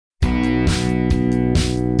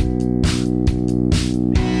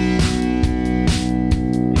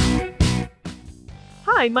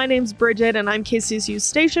Hi, my name's Bridget, and I'm KCSU's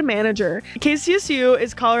station manager. KCSU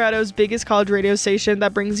is Colorado's biggest college radio station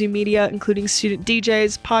that brings you media, including student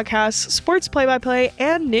DJs, podcasts, sports play-by-play,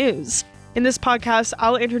 and news. In this podcast,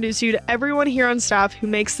 I'll introduce you to everyone here on staff who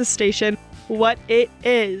makes the station what it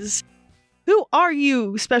is. Who are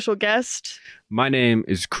you, special guest? My name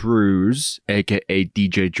is Cruz, aka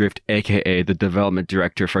DJ Drift, aka the development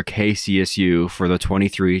director for KCSU for the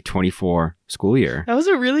 23-24 school year. That was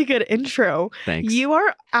a really good intro. Thanks. You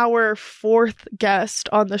are our fourth guest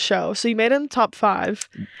on the show, so you made it in the top 5.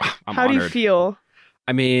 I'm How honored. do you feel?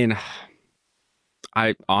 I mean,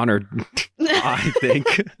 I'm honored, I think.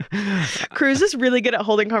 Cruz is really good at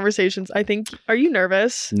holding conversations, I think. Are you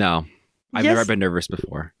nervous? No, I've Yes. never been nervous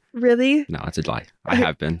before. Really? No, it's a lie. I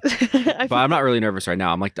have been. I But I'm not really nervous right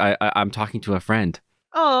now. I'm like, I'm talking to a friend.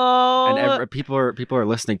 Oh, And people are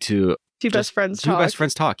listening to two best friends talk. Two best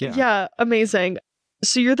friends talk, yeah. Yeah, amazing.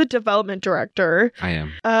 So you're the development director. I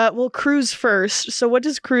am. Well, Cruz first. So what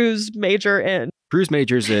does Cruz major in? Cruz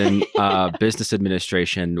majors in business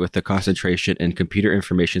administration with a concentration in computer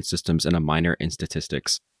information systems and a minor in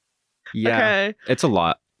statistics. Yeah, Okay. It's a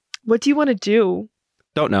lot. What do you want to do?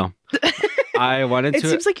 Don't know. I wanted It to.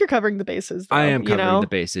 seems like you're covering the bases, though, I am you covering know? the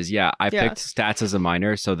bases. Yeah, I Yeah. picked stats as a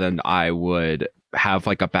minor, so then I would have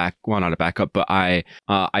like not a backup, but I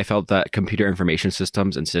felt that computer information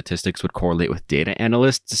systems and statistics would correlate with data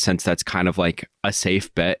analysts, since that's kind of like a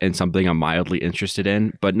safe bet and something I'm mildly interested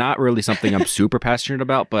in, but not really something I'm super passionate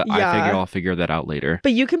about. But Yeah. I figure I'll figure that out later.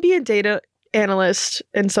 But you can be a data analyst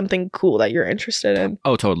in something cool that you're interested in.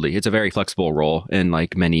 Oh, totally. It's a very flexible role in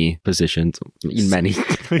like many positions, in many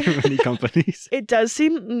companies. It does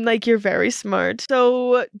seem like you're very smart.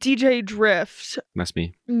 So, DJ Drift, Must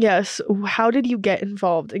be. yes, how did you get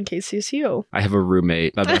involved in KCSU? I have a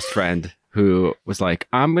roommate, my best friend, who was like,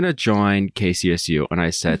 I'm going to join KCSU. And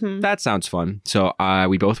I said, Mhm. that sounds fun. So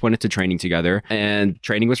we both went into training together, and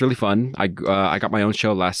training was really fun. I got my own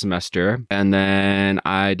show last semester, and then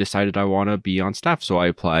I decided I want to be on staff. So I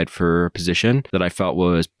applied for a position that I felt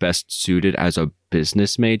was best suited as a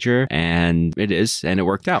business major, and it is, and it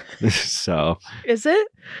worked out. So Is it?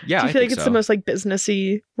 yeah, Do you I feel like think it's so. the most like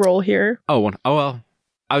businessy role here? Oh well.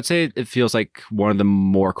 I would say it feels like one of the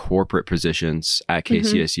more corporate positions at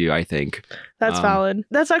KCSU, I think. That's valid.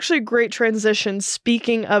 That's actually a great transition.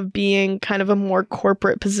 Speaking of being kind of a more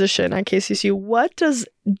corporate position at KCSU, what does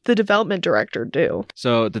the development director do?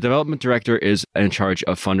 So the development director is in charge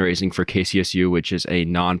of fundraising for KCSU, which is a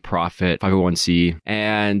nonprofit 501c.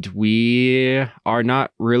 And we are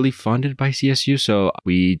not really funded by CSU, so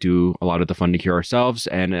we do a lot of the funding here ourselves.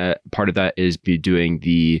 And part of that is be doing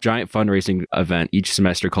the giant fundraising event each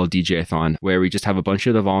semester called DJ-a-thon, where we just have a bunch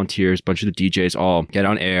of the volunteers, a bunch of the DJs all get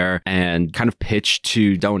on air and kind of pitch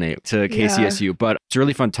to donate to KCSU. But it's a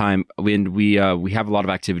really fun time. When we have a lot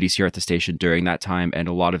of activities here at the station during that time, and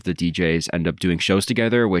a lot of the DJs end up doing shows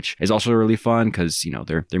together, which is also really fun because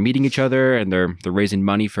they're meeting each other and they're raising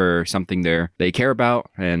money for something they care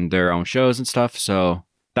about and their own shows and stuff. So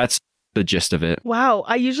that's the gist of it. Wow.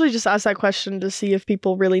 I usually just ask that question to see if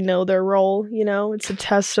people really know their role. You know, it's a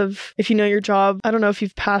test of if you know your job. I don't know if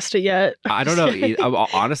you've passed it yet. I don't know.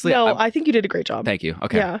 Honestly, No, I think you did a great job. thank you.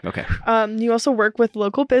 Okay. Yeah. Okay. You also work with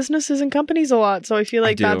local businesses and companies a lot. So I feel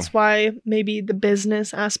like do. that's why maybe the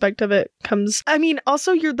business aspect of it comes. I mean,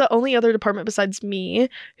 also, you're the only other department besides me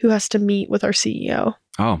who has to meet with our CEO.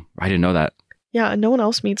 Oh, I didn't know that. Yeah, no one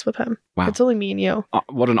else meets with him. Wow. It's only me and you.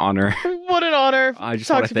 What an honor. What an honor. I just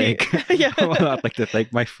Talk want to me. thank. Yeah. I'd like to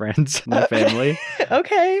thank my friends, my family.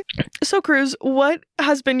 Okay. So, Cruz, what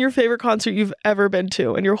has been your favorite concert you've ever been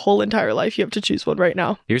to in your whole entire life? You have to choose one right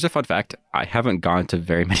now. Here's a fun fact. I haven't gone to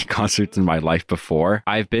very many concerts in my life before.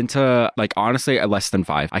 I've been to, like, honestly, less than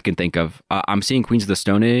 5 I can think of. I'm seeing Queens of the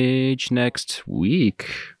Stone Age next week.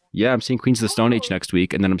 Yeah, I'm seeing Queens of the Stone Age next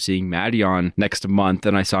week, and then I'm seeing Maddie on next month,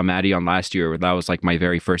 and I saw Maddie on last year. That was like my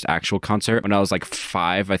very first actual concert. When I was like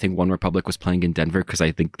 5, I think One Republic was playing in Denver because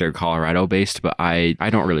I think they're Colorado based, but I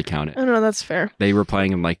don't really count it. I don't know. That's fair. They were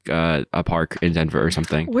playing in like a park in Denver or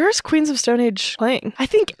something. Where's Queens of Stone Age playing? I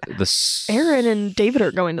think Aaron and David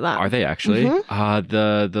are going to that. Are they actually?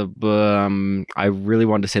 Mhm. I really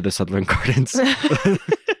wanted to say the Southern Gardens.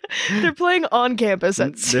 They're playing on campus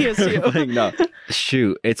at CSU. No,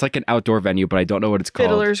 shoot, it's like an outdoor venue, but I don't know what it's called.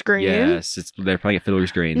 Fiddler's Green? Yes, they're playing at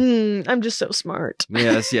Fiddler's Green. I'm just so smart.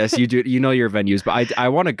 Yes, you do. You know your venues, but I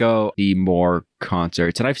want to go see more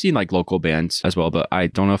concerts, and I've seen like local bands as well, but I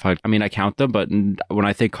don't know if I count them, but when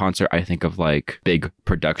I think concert, I think of like big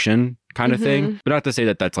production kind of thing. But not to say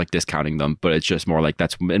that that's like discounting them, but it's just more like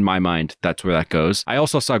that's in my mind, that's where that goes. I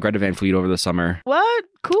also saw Greta Van Fleet over the summer. What?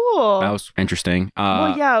 Cool. That was interesting.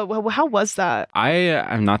 Well, yeah. Well, how was that? I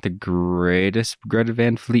am not the greatest Greta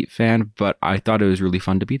Van Fleet fan, but I thought it was really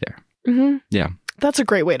fun to be there. Mm-hmm. Yeah. That's a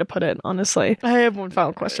great way to put it, honestly. I have one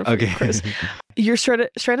final question for you, Chris. You're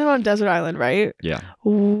stranded on a desert island, right? Yeah.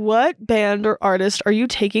 What band or artist are you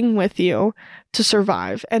taking with you to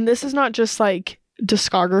survive? And this is not just like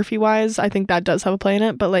discography wise. I think that does have a play in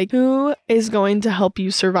it, but like who is going to help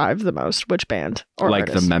you survive the most? Which band or like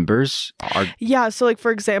artist? The members are... Yeah. So like,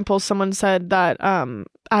 for example, someone said that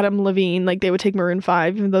Adam Levine, like they would take Maroon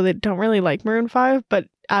 5, even though they don't really like Maroon 5, but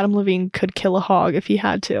Adam Levine could kill a hog if he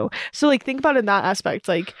had to. So like think about it in that aspect.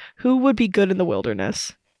 Like who would be good in the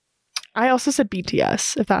wilderness? I also said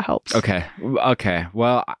BTS, if that helps. Okay.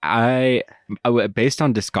 Well, I based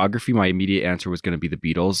on discography, my immediate answer was going to be the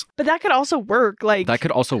Beatles. But that could also work. Like that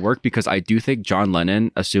could also work because I do think John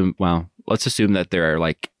Lennon let's assume that let's assume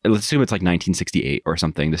it's like 1968 or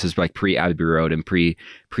something. This is like pre-Abbey Road and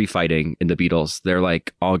pre-fighting in the Beatles. They're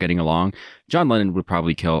like all getting along. John Lennon would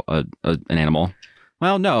probably kill an animal.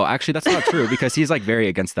 Well, no, actually, that's not true because he's like very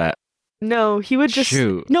against that. No, he would just...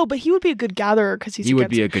 Shoot. No, but he would be a good gatherer because he would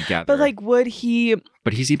be a good gatherer. But like, would he...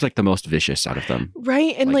 But he seems like the most vicious out of them.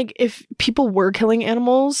 Right? And like if people were killing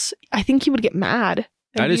animals, I think he would get mad.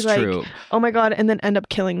 That is true. Oh my God. And then end up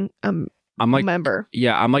killing I'm like, member.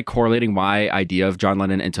 Yeah, I'm like correlating my idea of John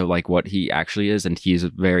Lennon into like what he actually is. And he's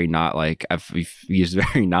very not like... He's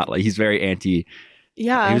very anti...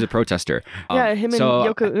 Yeah. He was a protester. Yeah, him and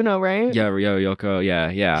Yoko Ono, right? Yeah, Yoko. Yeah.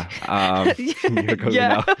 Yoko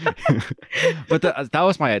yeah. Ono. But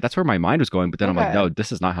that's where my mind was going. But then I'm like, no,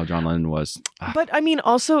 this is not how John Lennon was. But I mean,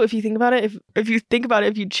 also, if you think about it, if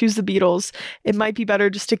you choose the Beatles, it might be better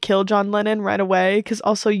just to kill John Lennon right away. Because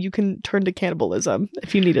also you can turn to cannibalism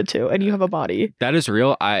if you needed to, and you have a body. That is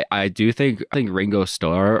real. I do think Ringo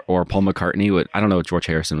Starr or Paul McCartney would. I don't know what George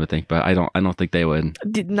Harrison would think, but I don't think they would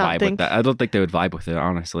vibe with that. I don't think they would vibe with it.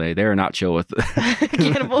 Honestly, they are not chill with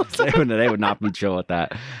cannibalism. they would not be chill with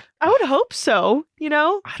that. I would hope so.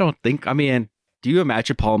 I don't think. I mean, do you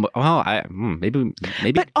imagine Paul? Well, maybe.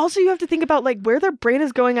 But also, you have to think about like where their brain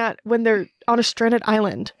is going at when they're on a stranded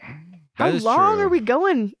island. How long are we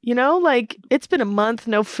going? Like it's been a month,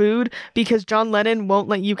 no food because John Lennon won't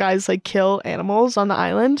let you guys like kill animals on the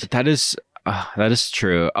island. That is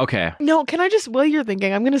true. Okay. No, can I just, while you're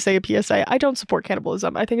thinking, I'm going to say a PSA. I don't support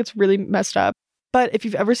cannibalism. I think it's really messed up. But if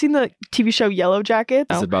you've ever seen the TV show Yellow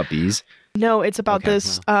Jackets... Is it about bees? No, it's about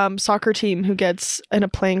this soccer team who gets in a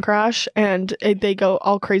plane crash and they go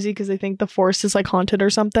all crazy because they think the forest is like haunted or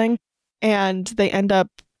something. And they end up...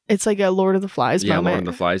 It's like a Lord of the Flies moment. Lord of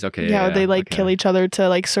the Flies. Okay. Yeah, they kill each other to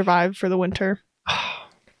like survive for the winter.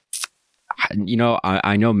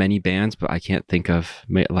 I know many bands, but I can't think of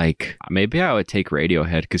like maybe I would take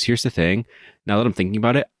Radiohead because here's the thing. Now that I'm thinking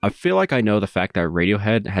about it, I feel like I know the fact that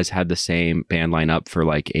Radiohead has had the same band lineup for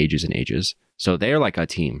like ages and ages. So they're like a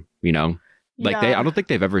team, Like I don't think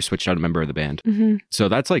they've ever switched out a member of the band. Mm-hmm. So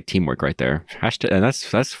that's like teamwork right there. And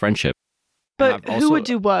that's friendship. But who would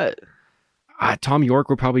do what? Tom York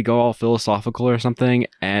would probably go all philosophical or something.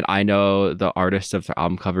 And I know the artist of the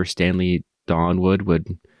album cover, Stanley Donwood,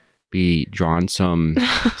 would be drawn some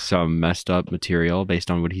messed up material based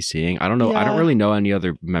on what he's seeing. I don't know. I don't really know any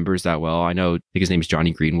other members that well. I think his name is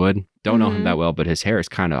Johnny Greenwood. Don't know him that well, but his hair is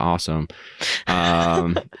kind of awesome.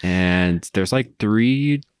 And there's like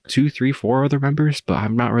 4 other members, but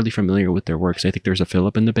I'm not really familiar with their works. I think there's a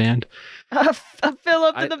Philip in the band. A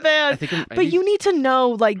Philip in the band. But you need to know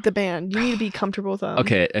like the band. You need to be comfortable with them.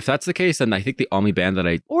 Okay, if that's the case, then I think the only band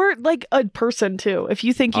that or like a person too. If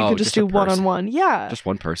you think you could just do one-on-one, yeah, just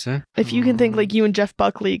one person. If you can think like you and Jeff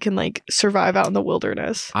Buckley can like survive out in the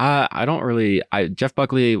wilderness. Jeff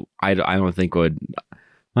Buckley. I don't think would.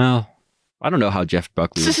 Well, I don't know how Jeff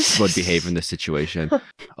Buckley would behave in this situation.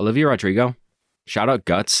 Olivia Rodrigo. Shout out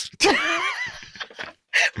Guts. What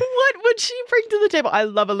would she bring to the table? I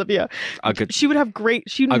love Olivia. She would have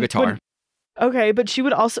a guitar. Okay, but she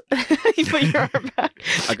would also you put your arm back.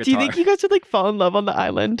 Do you think you guys would like fall in love on the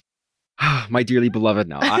island? My dearly beloved,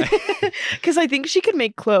 no. Because I think she could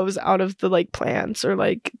make clothes out of the like plants or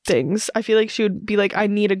like things. I feel like she would be like, I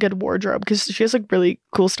need a good wardrobe because she has like really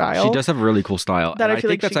cool style. She does have really cool style. That I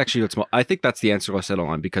think that's actually I think that's the answer I'll settle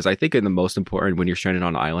on because I think in the most important when you're stranded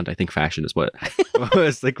on an island, I think fashion is what's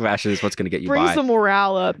what's going to get you Brings by. the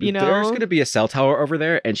morale up, There's going to be a cell tower over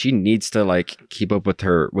there, and she needs to like keep up with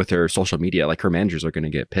her social media. Like her managers are going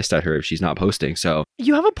to get pissed at her if she's not posting. So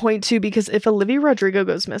you have a point too because if Olivia Rodrigo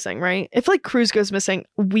goes missing, right? If like Cruz goes missing,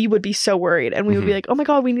 we would be so worried. And we would be like, oh my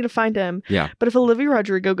God, we need to find him. Yeah. But if Olivia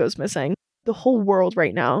Rodrigo goes missing, the whole world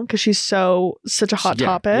right now, because she's such a hot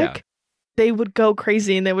topic, they would go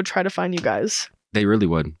crazy and they would try to find you guys. They really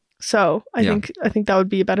would. So I think that would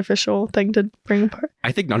be a beneficial thing to bring apart.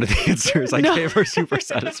 I think none of the answers I gave are super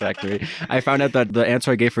satisfactory. I found out that the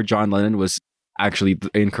answer I gave for John Lennon was actually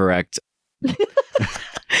incorrect.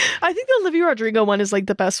 I think the Olivia Rodrigo one is like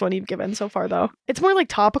the best one you've given so far, though. It's more like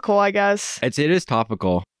topical, I guess. It is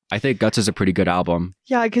topical. I think Guts is a pretty good album.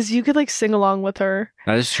 Yeah, because you could like sing along with her.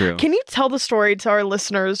 That is true. Can you tell the story to our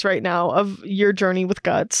listeners right now of your journey with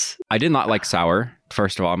Guts? I did not like Sour.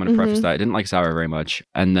 First of all, I'm going to preface that. I didn't like Sour very much.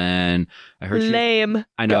 And then I heard lame.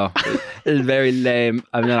 I know. It's very lame.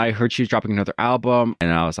 And then I heard she was dropping another album.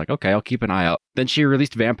 And I was like, okay, I'll keep an eye out. Then she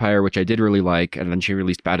released Vampire, which I did really like. And then she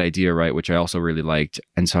released Bad Idea, right? Which I also really liked.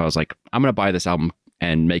 And so I was like, I'm going to buy this album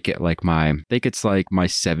and make it like I think it's like my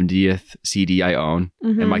 70th CD I own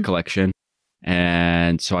in my collection.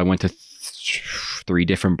 And so I went to 3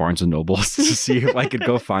 different Barnes & Nobles to see if I could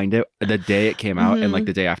go find it the day it came out and like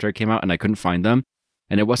the day after it came out, and I couldn't find them.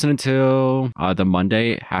 And it wasn't until the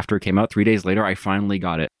Monday after it came out, 3 days later, I finally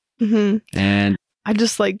got it. And I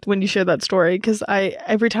just liked when you shared that story because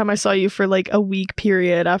every time I saw you for like a week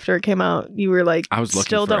period after it came out, you were like, I was looking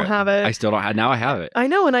still for don't have it. I still don't have. Now I have it. I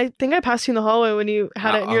know, and I think I passed you in the hallway when you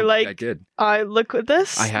had it, and you're like, I did. I look at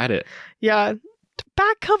this. I had it. Yeah.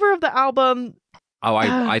 Back cover of the album. Oh,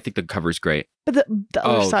 I think the cover's great. But the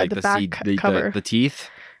other side, like the back cover. The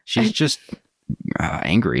teeth. She's just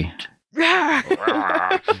angry.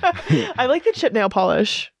 I like the chip nail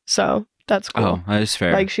polish, so that's cool. Oh, that is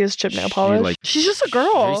fair. Like she has chip nail polish. She's just a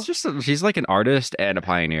girl. She's like an artist and a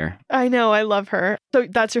pioneer. I know. I love her. So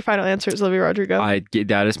that's your final answer, is Olivia Rodrigo?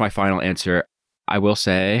 That is my final answer. I will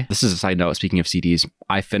say, this is a side note, speaking of CDs,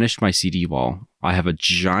 I finished my CD wall. I have a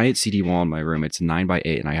giant CD wall in my room. It's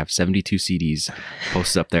 9x8, and I have 72 CDs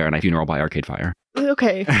posted up there, and I Funeral by Arcade Fire.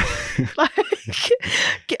 Okay.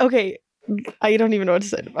 Okay. I don't even know what to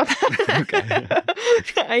say about that. Okay.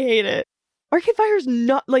 I hate it. Arcade Fire's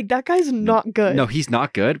not, like, that guy's not good. No, he's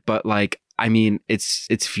not good, but, like, I mean,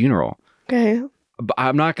 it's Funeral. Okay. But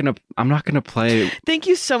I'm not gonna play. Thank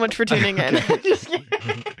you so much for tuning in.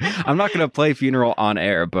 I'm not gonna play Funeral on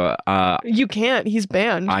air, but you can't. He's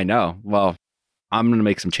banned. I know. Well, I'm gonna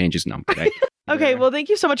make some changes. No, I'm kidding. Okay. Well, thank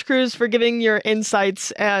you so much, Cruz, for giving your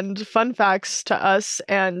insights and fun facts to us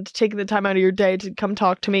and taking the time out of your day to come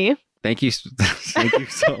talk to me. Thank you so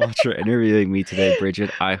much for interviewing me today, Bridget.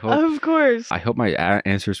 Of course. I hope my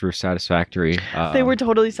answers were satisfactory. They were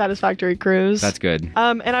totally satisfactory, Cruz. That's good.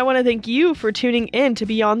 And I want to thank you for tuning in to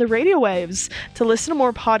Beyond the Radio Waves. To listen to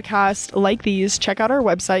more podcasts like these, check out our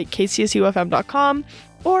website, kcsufm.com,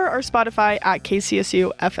 or our Spotify at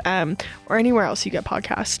KCSU-FM, or anywhere else you get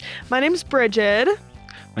podcasts. My name's Bridget.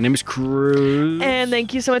 My name is Cruz. And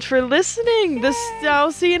thank you so much for listening.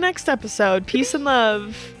 I'll see you next episode. Peace and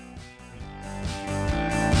love.